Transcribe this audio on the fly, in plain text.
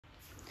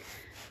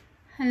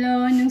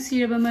Hello,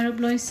 nungsiraba marup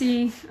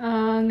loisi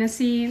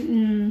ngasi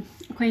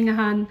akhoi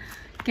ngahan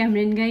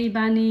Cameron ga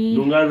ibani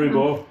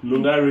Nungaribo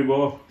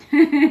nungaribra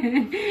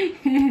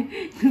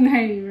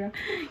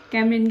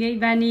Cameron ga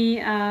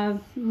ibani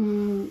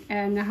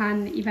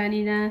ngahan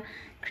ibani na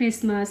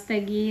Christmas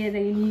tagi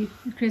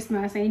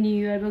Christmas ai New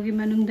Year bogi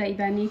manungda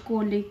ibani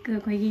kolik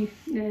akhoi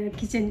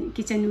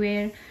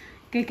kitchenware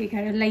kai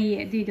khara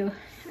lai dido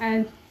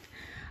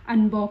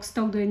unbox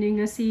tawdoine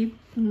ngasi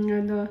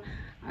ado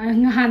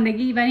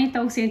ngahandagi ibani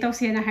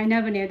tawse na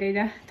haina bane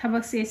da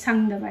thabak se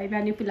sangda bai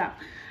ibani pula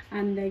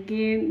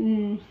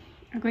andage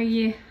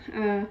akoyi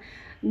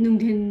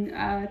nungdin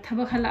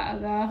thabak hala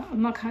aga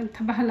amakhan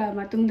thabak hala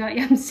matungda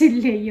yam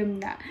sille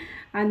yumda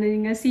andani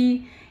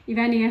ngasi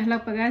ibani hala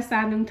paga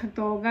sanung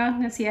thaktoga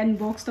ngasi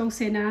unbox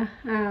tawse na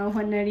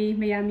honari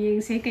mayam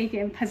yengse kai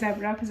kai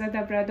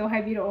phajabra do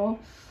habiro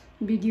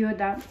video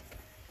da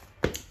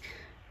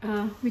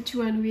which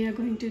one we are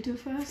going to do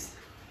first?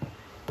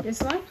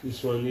 This one?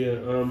 This one,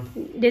 yeah.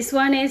 This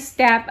one is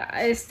Stab.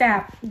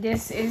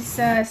 This is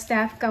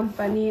Stab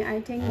company.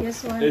 I think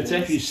this one. It's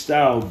actually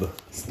Staub.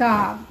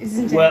 Staub,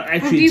 isn't it? Well,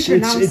 actually,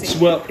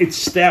 it's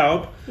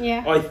Staub.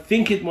 Yeah. I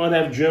think it might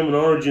have German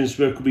origins,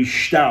 but it could be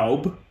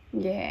Staub.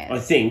 Yes. I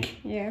think.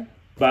 Yeah.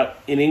 But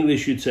in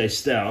English, you'd say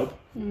Staub.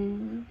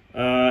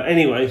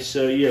 Anyway,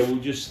 so yeah, we'll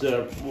just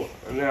now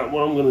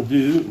what I'm going to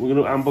do, we're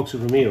going to unbox it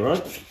from here,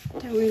 right?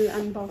 I will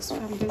unbox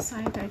from this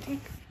side, I think.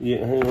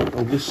 Yeah, hang on.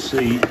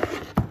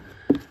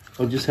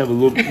 I'll just have a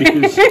look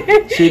because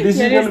see, this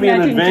is going to be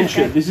an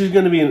adventure. This is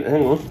going to be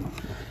hang on.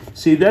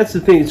 See, that's the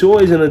thing. It's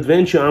always an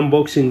adventure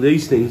unboxing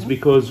these things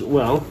because,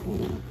 well,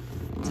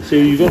 so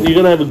you're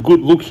going to have a good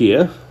look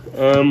here.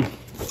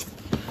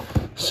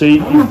 See,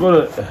 you've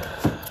got to,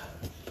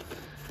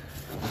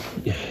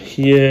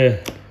 yeah.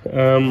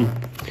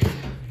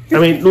 I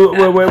mean,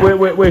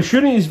 we're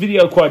shooting this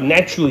video quite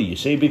naturally, you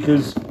see,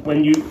 because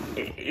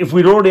if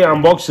we'd already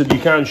unboxed it, you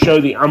can't show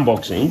the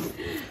unboxing.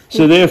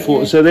 So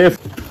therefore,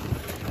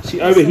 see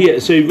over here,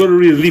 so you've got to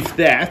really lift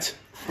that.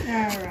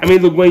 I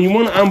mean, look, when you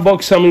want to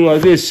unbox something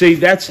like this, see,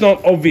 that's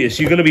not obvious.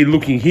 You're going to be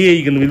looking here,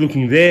 you're going to be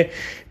looking there.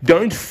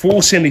 Don't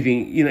force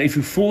anything. You know, if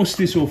you force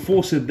this or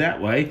force it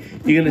that way,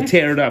 you're going to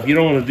tear it up. You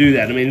don't want to do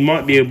that. I mean, it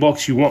might be a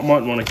box you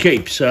might want to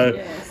keep.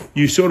 So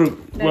you sort of,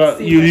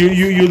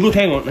 you look,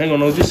 hang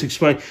on, I'll just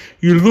explain.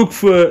 You look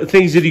for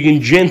things that you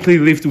can gently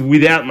lift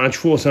without much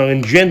force. And I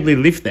can gently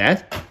lift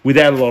that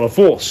without a lot of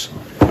force.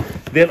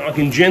 Then I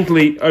can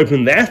gently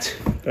open that,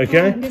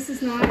 okay? Oh, this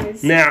is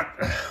nice. Now,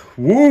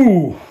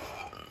 woo!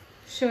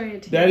 Show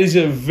it. That is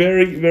a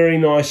very, very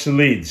nice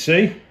lid,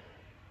 see?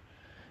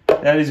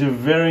 That is a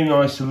very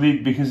nice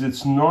lid because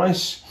it's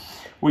nice.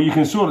 Well, you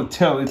can sort of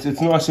tell it's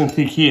nice and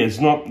thick here. It's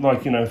not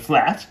like, you know,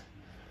 flat,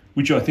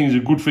 which I think is a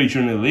good feature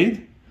in a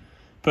lid,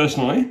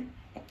 personally.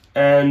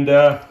 And,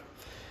 I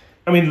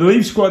mean, it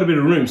leaves quite a bit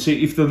of room.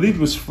 See, if the lid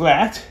was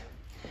flat,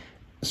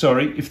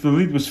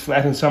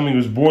 and something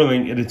was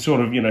boiling, it'd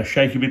sort of, you know,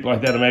 shake a bit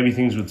like that and maybe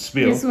things would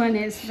spill. This one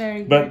is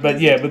very good. But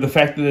the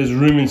fact that there's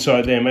room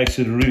inside there makes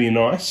it really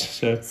nice.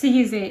 So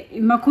sige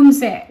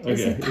makumse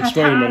okay,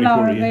 explain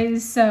Manipuri.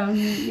 Is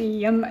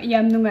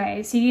yam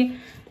nungai sige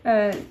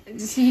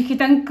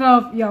kitang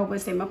curve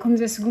yawbase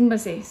makumse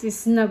sigumbase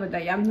sisnabada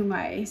yam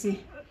nungai si.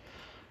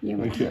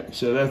 Okay,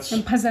 so that's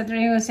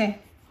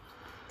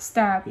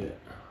Stab. Yeah.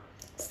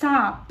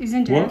 Stab,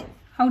 isn't it? What?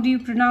 How do you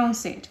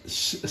pronounce it?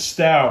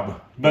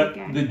 Staub, but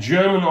okay. The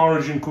German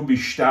origin could be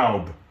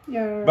Staub.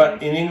 Yeah,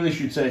 but in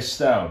English you'd say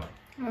Staub.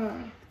 Oh.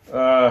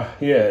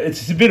 Yeah,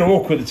 it's a bit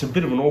awkward. It's a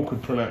bit of an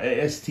awkward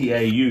pronunciation.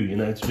 S-T-A-U, you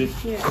know, it's a bit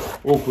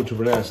awkward to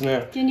pronounce.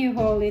 Now, can you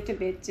hold it a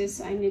bit?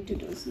 Just I need to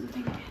do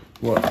something.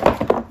 What?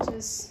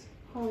 Just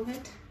hold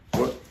it.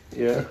 What?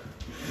 Yeah.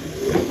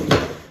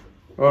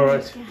 All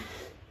right. Okay.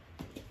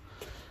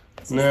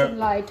 Now the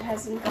light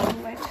hasn't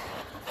gone wet.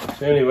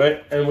 So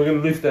anyway, and we're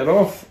going to lift that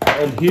off,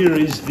 and here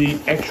is the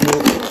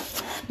actual.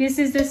 This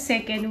is the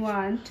second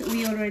one.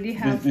 We already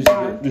have. This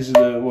is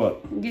the what?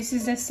 This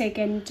is the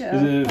second.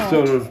 This is a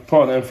sort of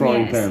pot and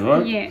frying pan,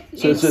 right? Yeah.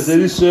 So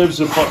this serves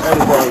a pot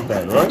and a frying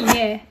pan, right?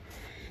 Yeah.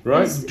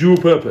 Right. Dual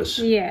purpose.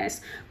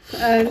 Yes.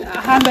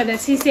 Hamba da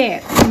si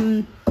se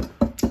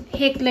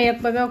hek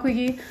layak baga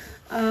kugi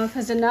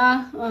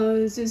fazana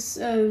just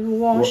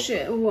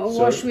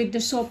wash with the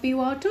soapy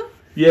water.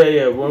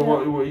 Yeah.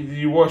 Well,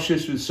 you wash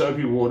this with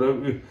soapy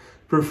water.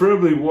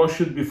 Preferably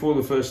wash it before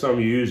the first time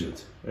you use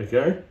it.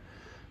 Okay,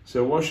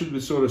 so wash it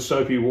with sort of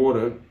soapy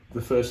water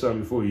the first time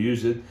before you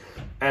use it,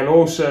 and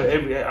also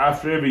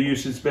after every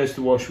use, it's best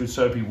to wash with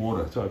soapy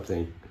water type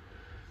thing.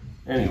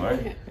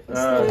 Anyway,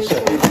 so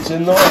it's a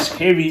nice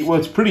heavy. Well,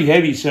 it's pretty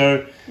heavy,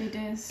 so it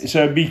is.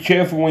 So be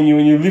careful when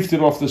you lift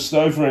it off the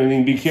stove or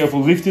anything. Be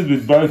careful. Lift it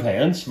with both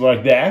hands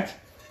like that.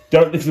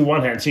 Don't lift with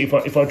one hand. See,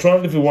 if I try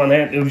and lift with one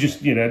hand, it'll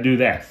just, you know, do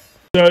that.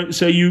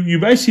 So you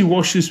basically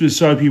wash this with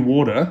soapy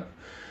water.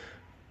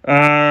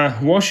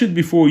 Wash it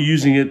before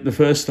using it the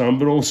first time,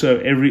 but also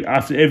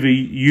after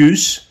every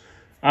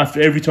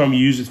time you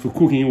use it for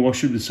cooking,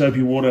 wash it with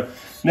soapy water.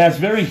 Now it's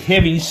very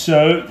heavy,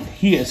 so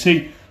here,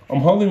 see, I'm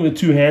holding with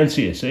two hands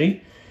here,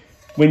 see?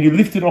 when you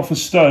lift it off a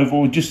stove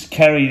or just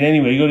carry it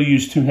anywhere, you got to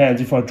use two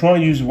hands. If I try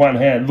and use one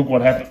hand, look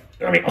what happened.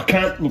 I mean, I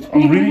can't, look,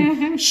 I'm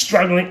really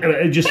struggling, and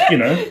it just, you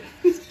know.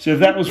 So if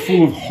that was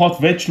full of hot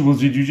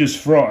vegetables that you just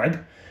fried,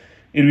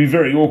 it'd be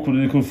very awkward.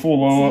 It could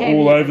fall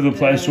all over the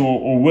place,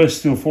 or worse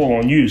still, fall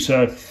on you.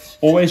 So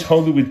always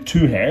hold it with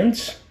two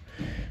hands.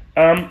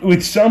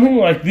 With something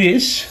like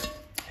this,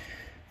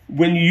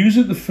 when you use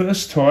it the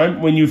first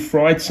time, when you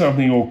fried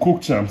something or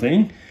cooked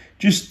something,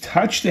 just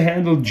touch the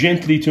handle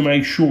gently to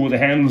make sure the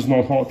handle's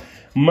not hot.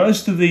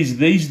 Most of these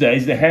days,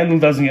 the handle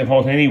doesn't get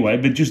hot anyway,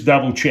 but just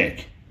double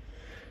check.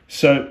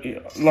 So,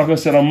 like I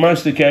said, on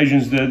most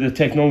occasions, the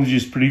technology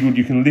is pretty good.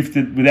 You can lift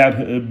it without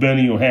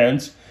burning your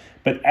hands,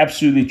 but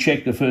absolutely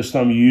check the first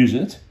time you use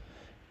it.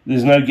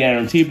 There's no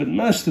guarantee, but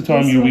most of the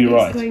time you'll be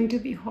right. This one is going to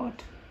be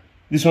hot.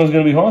 This one's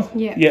going to be hot?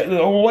 Yeah. Yeah,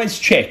 always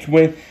check.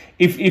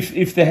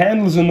 If the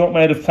handles are not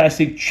made of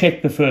plastic,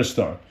 check the first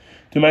time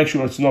to make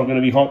sure it's not going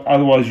to be hot.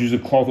 Otherwise, use a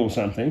cloth or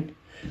something,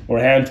 or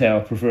a hand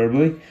towel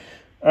preferably.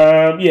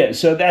 Yeah,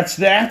 so that's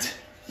that.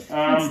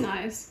 That's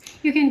nice.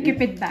 You can keep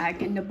it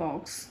back in the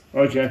box.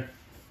 Okay,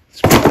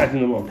 let's put it back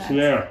in the box.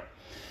 Now,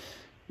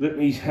 let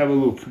me have a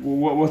look.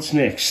 What's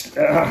next?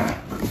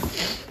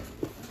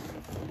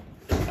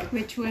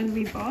 Which one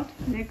we bought?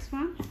 Next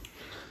one?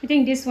 I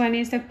think this one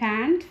is the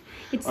pan.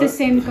 It's the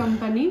same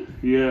company.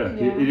 Yeah,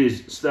 it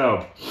is.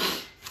 Staub.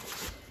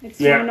 It's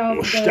one of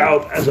the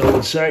Staub, as I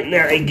would say.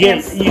 Now,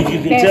 again, you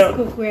can tell.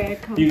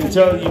 You can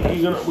tell.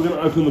 We're going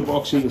to open the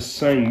box in the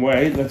same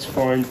way. That's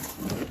fine.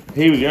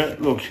 Here we go.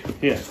 Look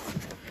here.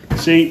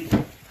 See,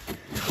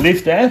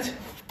 lift that,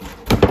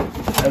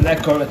 and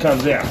that kind of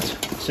comes out.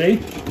 See,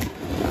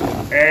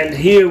 and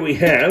here we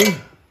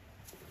have.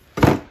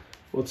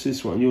 What's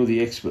this one? You're the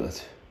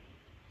expert.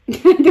 I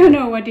don't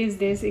know what is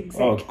this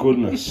exactly. Oh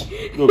goodness!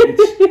 Look, it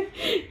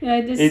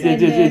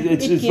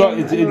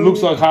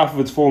looks like half of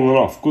it's fallen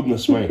off.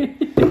 Goodness me!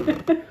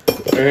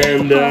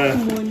 And half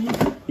moon.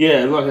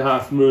 Yeah, like a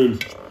half moon.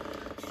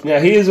 Now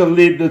here's a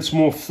lid that's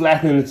more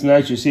flat in its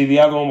nature. See, the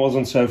other one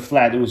wasn't so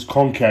flat; it was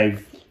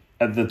concave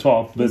at the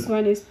top. But this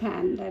one is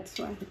pan. That's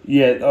why.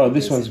 Yeah. Oh,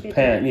 this one's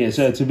pan. Yeah.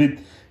 So it's a bit.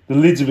 The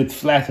lid's a bit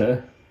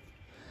flatter.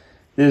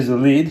 There's the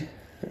lid.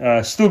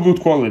 Still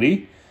good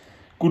quality.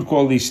 Good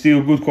quality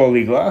steel, good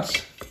quality glass.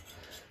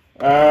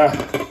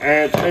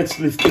 And let's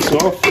lift this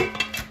off.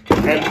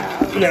 And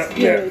now,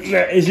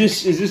 is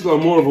this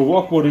like more of a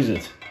wok? What is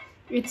it?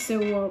 It's a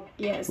wok,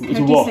 yes. It's 30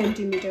 a wok.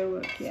 centimeter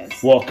wok,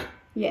 yes. Wok.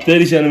 Yeah.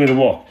 30 centimeter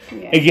wok.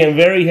 Yeah. Again,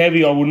 very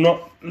heavy. I would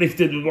not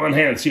lift it with one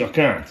hand. See, I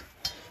can't.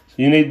 So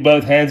you need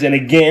both hands. And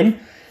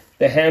again,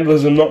 the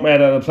handles are not made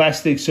out of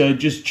plastic, so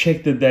just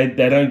check that they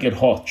don't get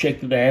hot. Check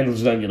that the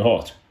handles don't get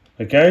hot.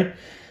 Okay?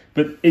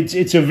 But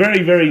it's a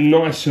very, very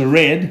nice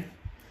red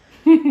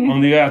on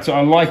the outside.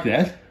 I like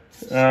that.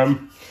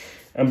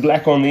 And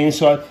black on the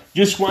inside.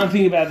 Just one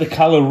thing about the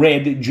color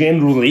red,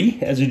 generally,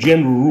 as a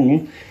general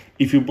rule,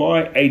 if you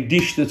buy a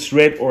dish that's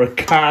red or a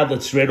car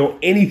that's red or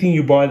anything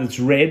you buy that's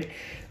red,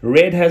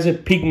 red has a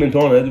pigment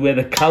on it where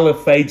the color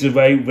fades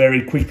away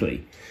very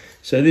quickly.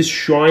 So this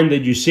shine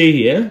that you see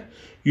here,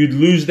 you'd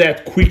lose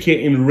that quicker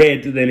in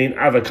red than in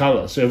other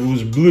colors. So if it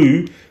was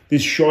blue,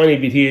 this shiny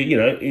bit here, you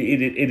know,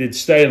 it'd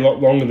stay a lot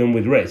longer than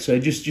with red. So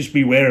just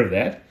be aware of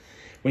that.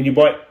 When you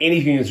buy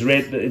anything that's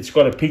red, it's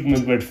got a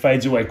pigment where it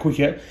fades away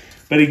quicker.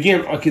 But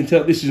again, I can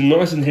tell this is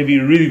nice and heavy,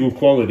 really good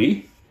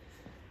quality.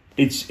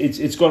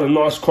 It's got a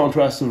nice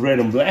contrast of red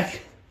and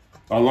black.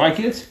 I like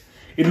it.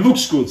 It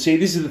looks good. See,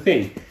 this is the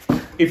thing.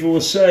 If it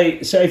was say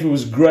if it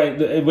was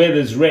grey, where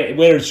it's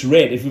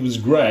red, if it was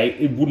grey,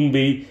 it wouldn't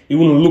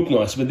look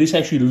nice. But this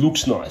actually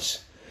looks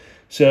nice.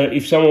 So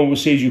if someone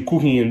sees you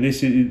cooking in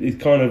this, it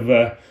kind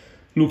of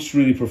looks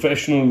really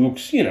professional.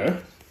 Looks, you know,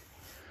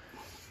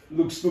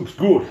 looks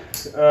good.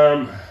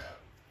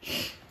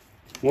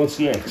 What's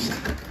next?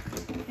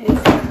 It's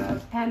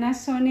a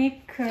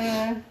Panasonic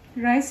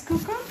rice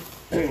cooker.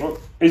 Hang on.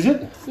 Is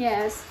it?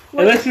 Yes.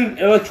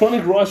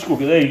 Electronic rice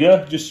cooker. There you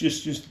go.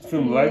 Just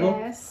film the label.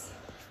 Yes.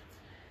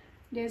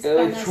 This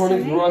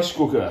Electronic Panasonic. rice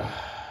cooker.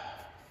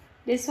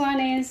 This one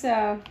is,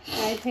 I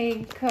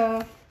think,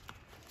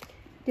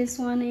 this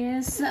one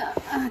is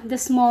the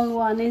small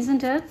one,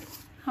 isn't it?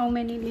 How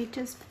many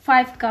liters?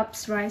 5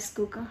 cups rice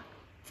cooker.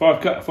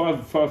 5 cup. How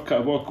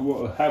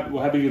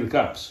big are the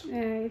cups?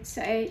 It's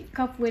a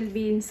cup will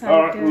be inside.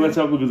 All right, well, let's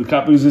have a look at the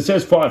cup because it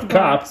says 5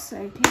 cups.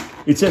 I think.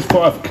 It says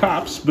 5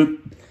 cups, but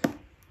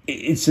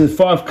it's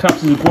 5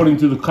 cups is according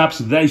to the cups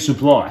they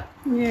supply.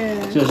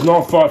 Yeah. So it's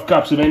not 5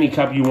 cups of any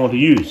cup you want to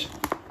use.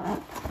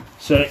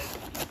 So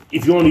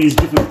if you want to use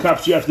different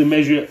cups, you have to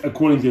measure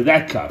according to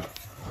that cup.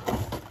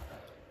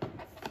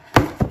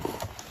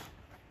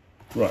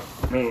 Right,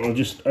 now I'll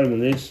just open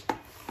this.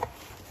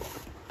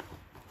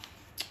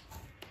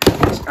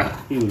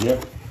 Here we go.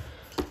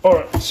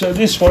 Alright, so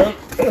this one,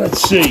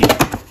 let's see.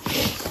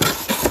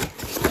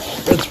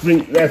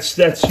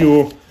 That's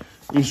your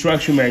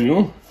instruction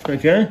manual,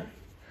 okay?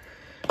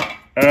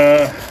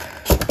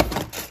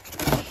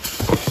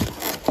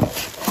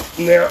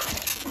 Now,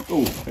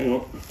 oh, hang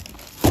on.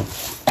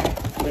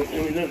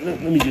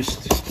 let me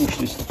just push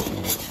this.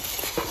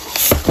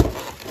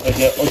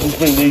 Okay, I'll just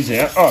bring these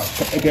out. Oh,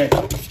 okay.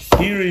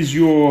 Here is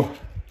your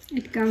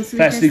It comes with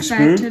plastic a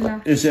spatula.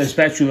 spoon. It's a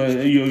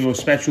spatula, your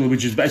spatula,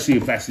 which is basically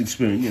a plastic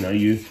spoon. You know,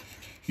 you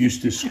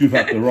used to scoop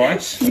up the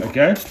rice.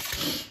 Okay.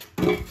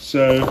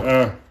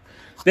 So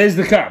there's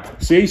the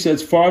cup. See, so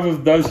it's 5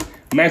 of those.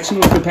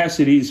 Maximum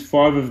capacity is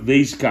 5 of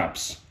these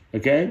cups.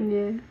 Okay.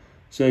 Yeah.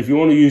 So if you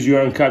want to use your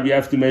own cup, you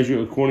have to measure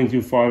according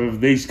to 5 of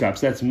these cups.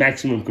 That's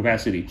maximum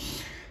capacity.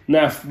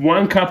 Now,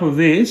 1 cup of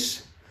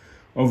this,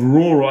 of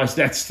raw rice,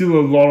 that's still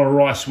a lot of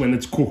rice when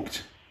it's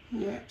cooked.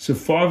 Yeah. So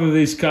 5 of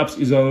these cups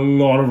is a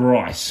lot of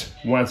rice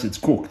once it's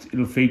cooked.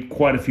 It'll feed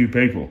quite a few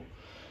people.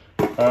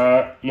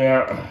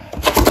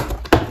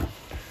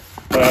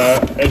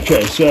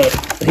 Okay, so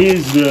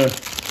here's the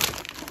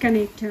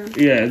Connector.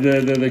 yeah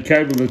the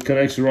cable that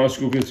connects the rice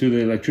cooker to the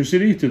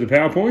electricity, to the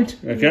power point.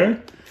 Okay,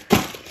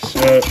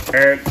 so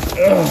and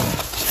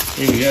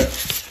here we go.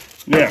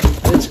 Now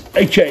it's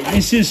okay.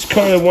 This is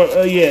kind of one.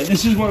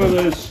 This is one of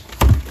those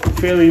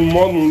fairly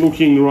modern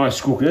looking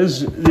rice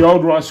cookers. The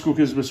old rice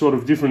cookers were sort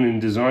of different in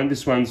design.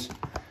 This one's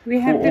We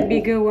have the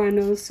bigger one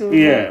also.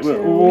 Yeah, but,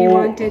 but we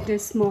wanted the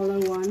smaller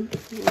one.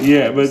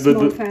 Yeah, but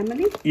small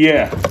family.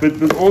 Yeah,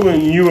 but all the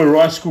newer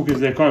rice cookers,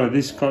 they're kind of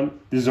this kind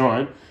of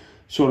design.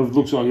 Sort of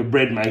looks like a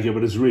bread maker,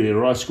 but it's really a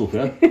rice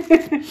cooker.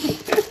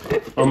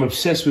 I'm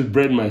obsessed with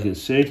bread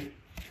makers. See,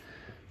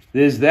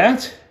 there's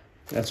that.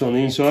 That's on the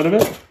inside of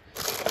it.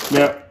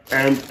 Now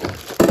and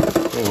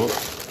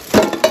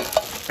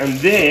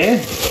there,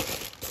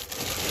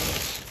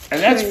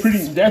 and that's pretty.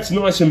 That's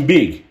nice and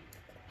big.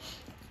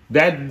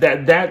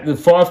 The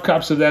 5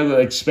 cups of that will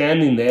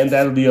expand in there, and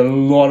that'll be a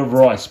lot of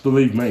rice,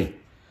 believe me.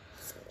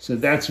 So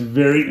that's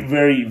very,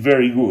 very,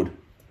 very good.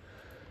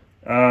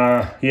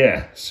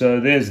 Yeah, so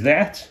there's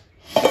that.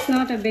 It's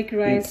not a big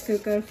rice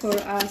cooker for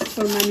us,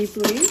 for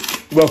Manipuri.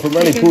 Well, for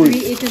Because Manipuri,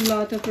 we eat a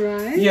lot of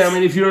rice. yeah, I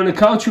mean, if you're in a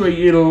culture where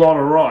you eat a lot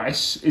of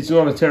rice, it's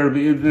not a terrible.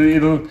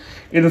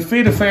 It'll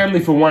feed a family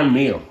for 1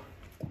 meal.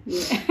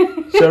 Yeah.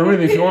 So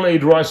really, if you want to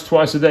eat rice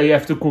twice a day, you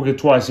have to cook it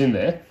twice in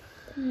there.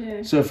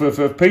 Yeah. So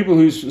for people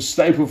whose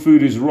staple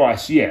food is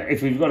rice, yeah,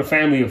 if you've got a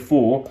family of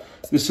 4,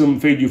 this will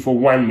feed you for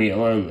 1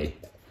 meal only.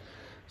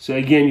 So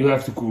again, you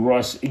have to cook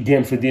rice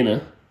again for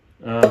dinner.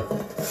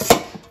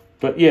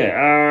 But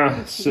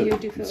yeah, so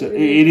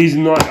it is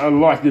not. I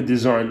like the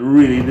design.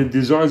 Really, the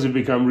designs have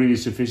become really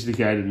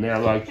sophisticated now.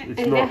 Like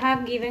it's And not. they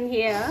have given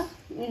here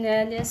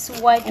this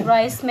white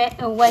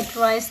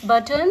rice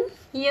button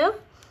here,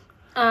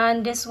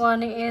 and this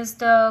one is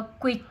the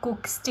quick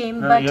cook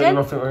steam button. Hang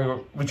on.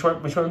 Which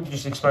one? Which one?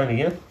 Just explain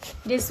again.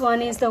 This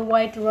one is the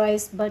white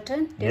rice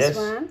button. This Yes,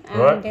 one, and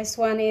right. this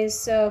one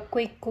is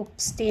quick cook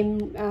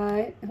steam.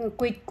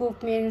 Quick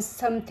cook means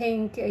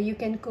something you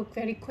can cook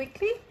very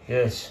quickly.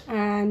 Yes.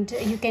 And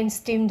you can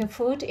steam the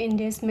food in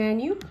this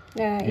menu,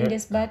 in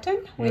this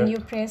button when you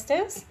press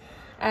this.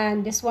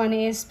 And this one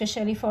is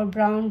specially for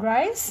brown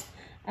rice,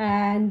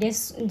 and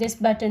this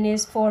button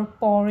is for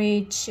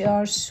porridge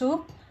or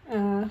soup.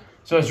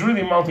 So it's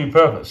really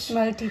multi-purpose.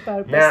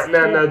 Multi-purpose.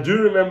 Now,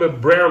 do remember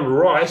brown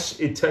rice,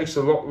 it takes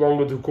a lot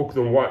longer to cook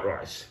than white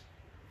rice,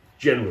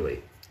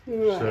 generally.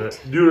 Right.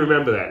 So do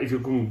remember that if you're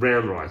cooking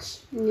brown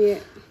rice. Yeah.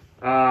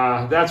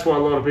 That's why a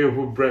lot of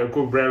people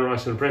cook brown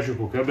rice in a pressure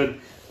cooker, but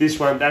this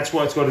one, that's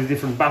why it's got a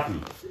different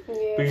button.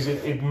 Yeah. Because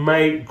it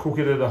may cook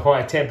it at a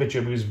higher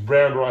temperature, because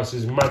brown rice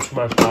is much,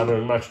 much harder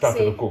and much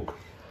tougher to cook.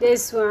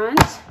 This one,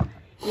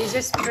 you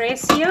just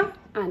press here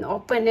and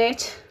open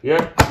it.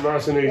 Yeah,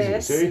 nice and easy,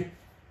 Yes. see?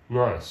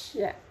 Nice.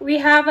 Yeah, we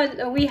have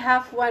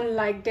one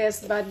like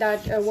this, but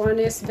that one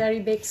is very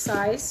big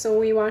size, so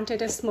we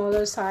wanted a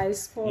smaller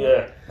size for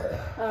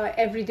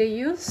everyday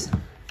use.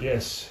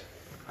 Yes.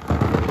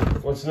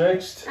 What's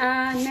next?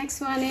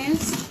 Next one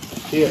is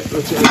Here,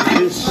 let's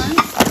open this.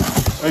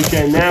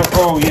 Okay, now,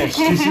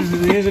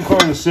 these are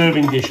kind of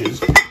serving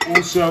dishes.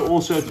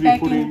 Also to be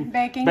put in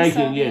baking.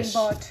 Yes.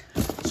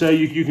 So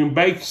you can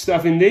bake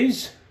stuff in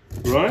these,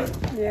 right?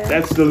 Yeah.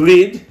 That's the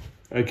lid.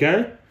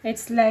 Okay.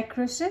 It's Le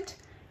Creuset.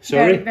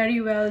 Sorry?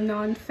 Very well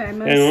known,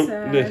 famous. Hang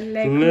on.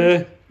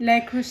 Le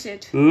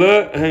Creuset.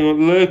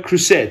 Le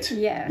Creuset.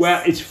 Yes.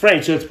 Well, it's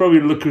French, so it's probably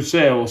Le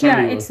Creuset or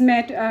something. Yeah, it's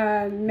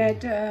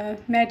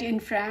made in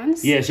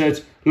France. Yeah, so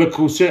it's Le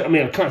Creuset. I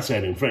mean, I can't say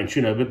it in French,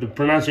 you know, but the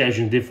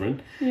pronunciation is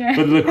different. Yeah.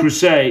 But Le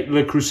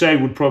Creuset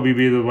would probably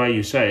be the way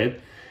you say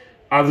it.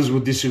 Others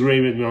would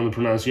disagree with me on the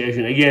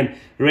pronunciation. Again,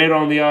 red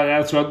on the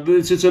outside.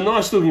 It's a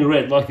nice looking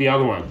red, like the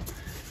other one.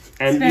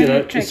 And you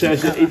know,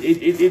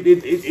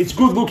 it's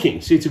good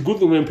looking. See, it's a good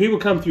look. When people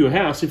come to your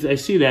house, if they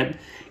see that,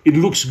 it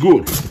looks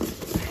good.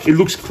 It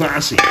looks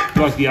classy,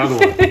 like the other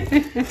one. And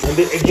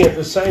then, again,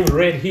 the same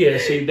red here.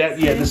 See that?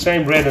 Yeah, the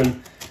same red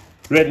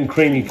and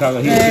creamy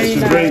color here.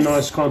 It's a very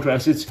nice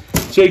contrast.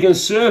 So you can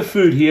serve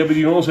food here, but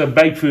you can also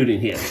bake food in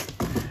here.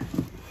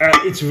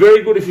 It's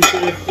very good if you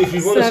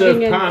want to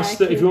serve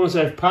pasta. If you want to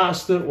serve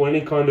pasta or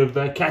any kind of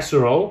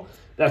casserole,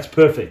 that's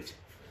perfect.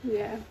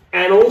 Yeah.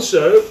 And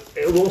also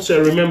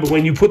remember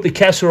when you put the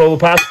casserole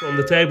pasta on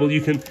the table,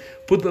 you can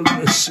put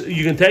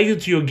you can take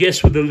it to your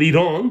guests with the lid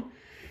on,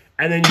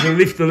 and then you can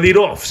lift the lid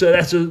off. So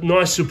that's a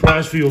nice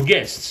surprise for your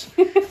guests.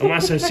 And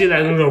once they see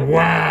that, they'll go,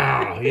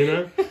 wow, you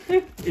know.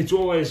 It's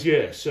always,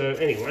 yeah. So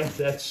anyway,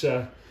 that's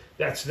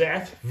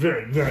that.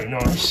 Very, very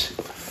nice.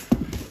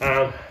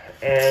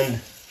 And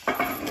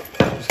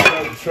just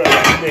throw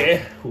that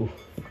there. Ooh.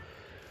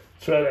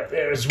 Throw that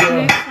there as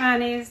well. This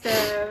one is the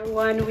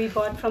one we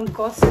bought from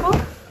Costco.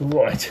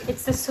 Right.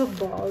 It's the soup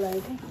bowl, I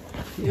think.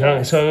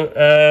 Yeah. So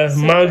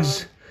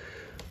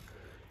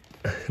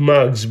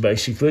mugs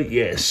basically.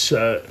 Yes.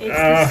 So it's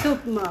the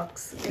soup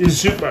mugs. These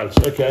soup mugs.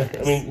 Okay.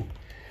 I mean,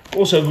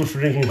 also good for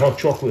drinking hot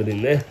chocolate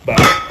in there, but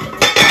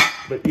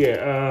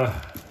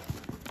yeah.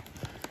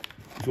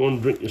 If you want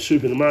to drink your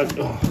soup in the mug,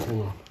 oh,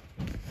 hang on.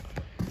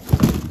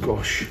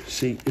 Gosh,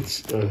 see,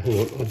 it's hang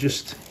on. I'll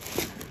just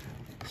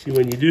see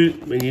when you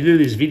do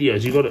these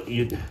videos,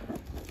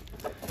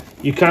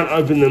 you can't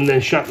open them,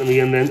 then shut them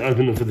again, then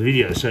open them for the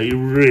video. So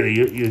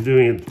you're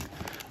doing it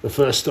the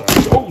first time.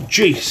 Oh,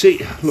 gee, see,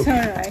 look.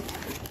 It's alright.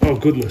 Oh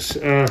goodness.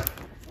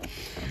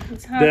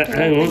 It's hard to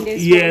hang open on.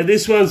 this Yeah, one.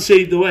 this one.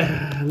 See the way.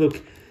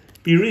 Look,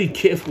 be really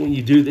careful when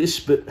you do this.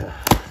 But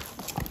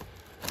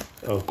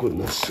oh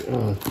goodness.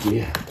 Oh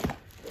dear.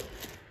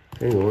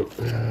 Hang on.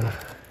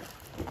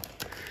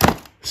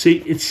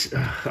 See, it's.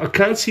 I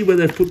can't see where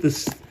they put the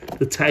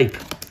tape.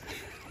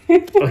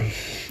 Oh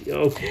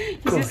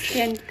gosh. Just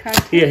can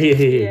cut.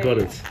 Yeah. Got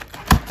it.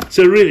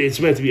 So really, it's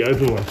meant to be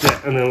open like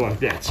that, and then like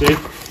that. See,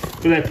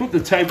 when they put the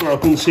tape where I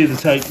couldn't see the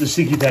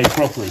sticky tape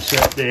properly. So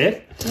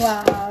there.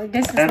 Wow,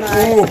 this is And,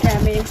 nice,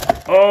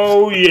 Cammy.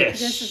 Oh yes.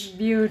 This is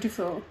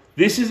beautiful.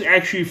 This is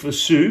actually for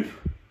soup.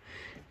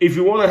 If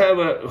you want to have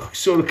a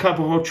sort of cup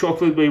of hot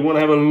chocolate, but you want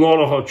to have a lot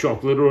of hot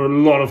chocolate or a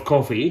lot of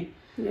coffee,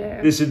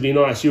 Yeah. this would be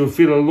nice. You'll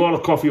feel a lot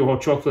of coffee or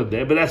hot chocolate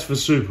there, but that's for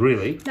soup,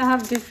 really. They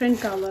have different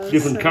colors.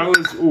 Different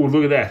colours. Oh,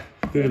 look at that.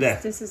 Look at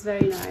that. This is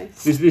very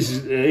nice. This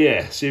is,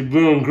 yeah. See,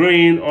 blue and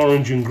green,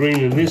 orange and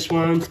green in this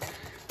one.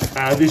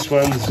 This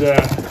one's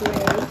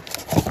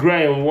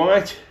grey and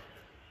white.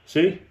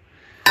 See?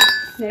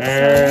 Next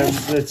And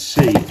one. let's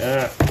see.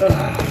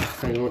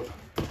 Hang on.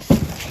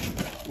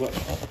 What?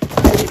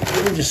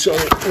 Let me just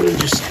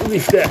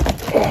lift that.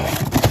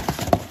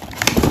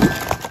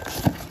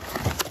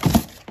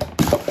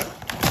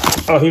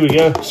 Oh, here we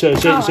go. So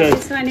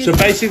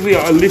basically,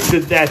 I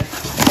lifted that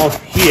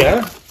off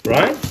here,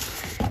 right?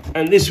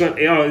 And this one,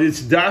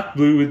 it's dark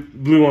blue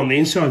with blue on the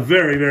inside.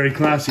 Very, very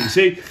classy.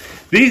 See,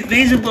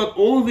 these have got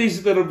all of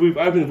these that we've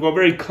opened have got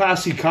very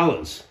classy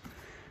colours.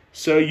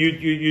 So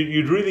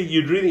you'd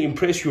really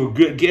impress your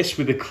guests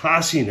with the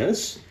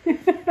classiness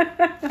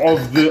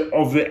of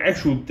the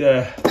actual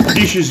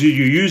dishes that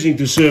you're using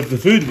to serve the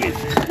food with.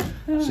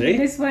 See?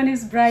 This one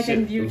is bright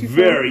and beautiful.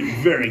 Very,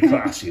 very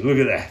classy. Look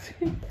at that.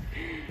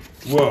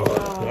 Whoa,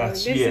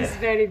 This is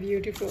very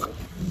beautiful.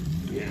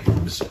 Yeah.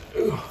 So,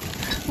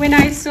 when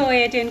I saw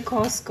it in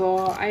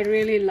Costco, I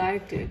really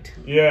liked it.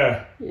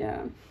 Yeah.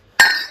 Yeah.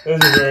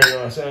 This is very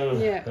nice.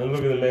 Yeah. And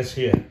look at the mess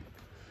here.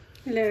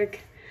 Look.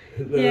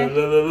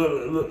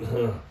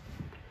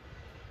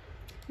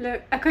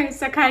 Look. Okay,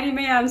 Sakari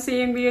mayam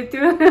seeing me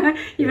too.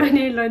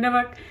 Ivani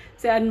loinamak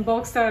se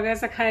unbox targa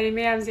Sakari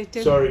mayam se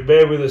too. Sorry,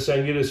 bear with us.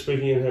 Sangeeta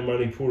speaking in her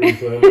Manipuri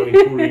for her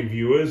Manipuri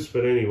viewers,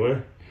 but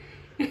anyway.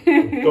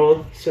 Go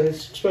on. So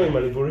explain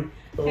Manipuri.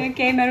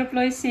 Okay,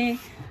 Maruploy sing.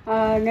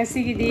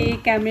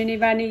 Ngasigidi Cameron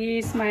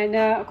Ivani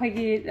Smaina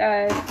Kogi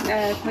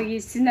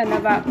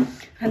Sinanaba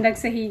Handak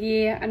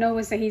Sahidi, Ano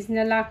was a his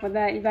Nalak for the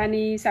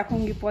Ivani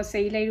Sakungi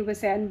Posay,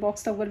 Layrubas and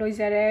box of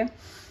Loizare.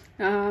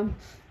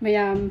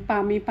 Mayam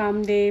Pami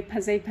Pam de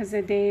Pazay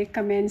de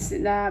comments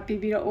la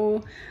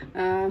Pibiro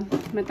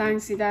Matang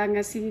Sida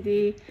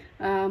Ngasidi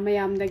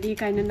Mayam Dagi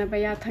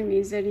Kainanabaya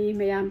Tangizari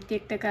Mayam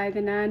take the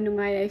Kaidana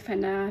Nungay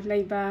Fana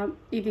Laiba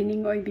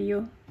evening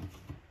oibiu.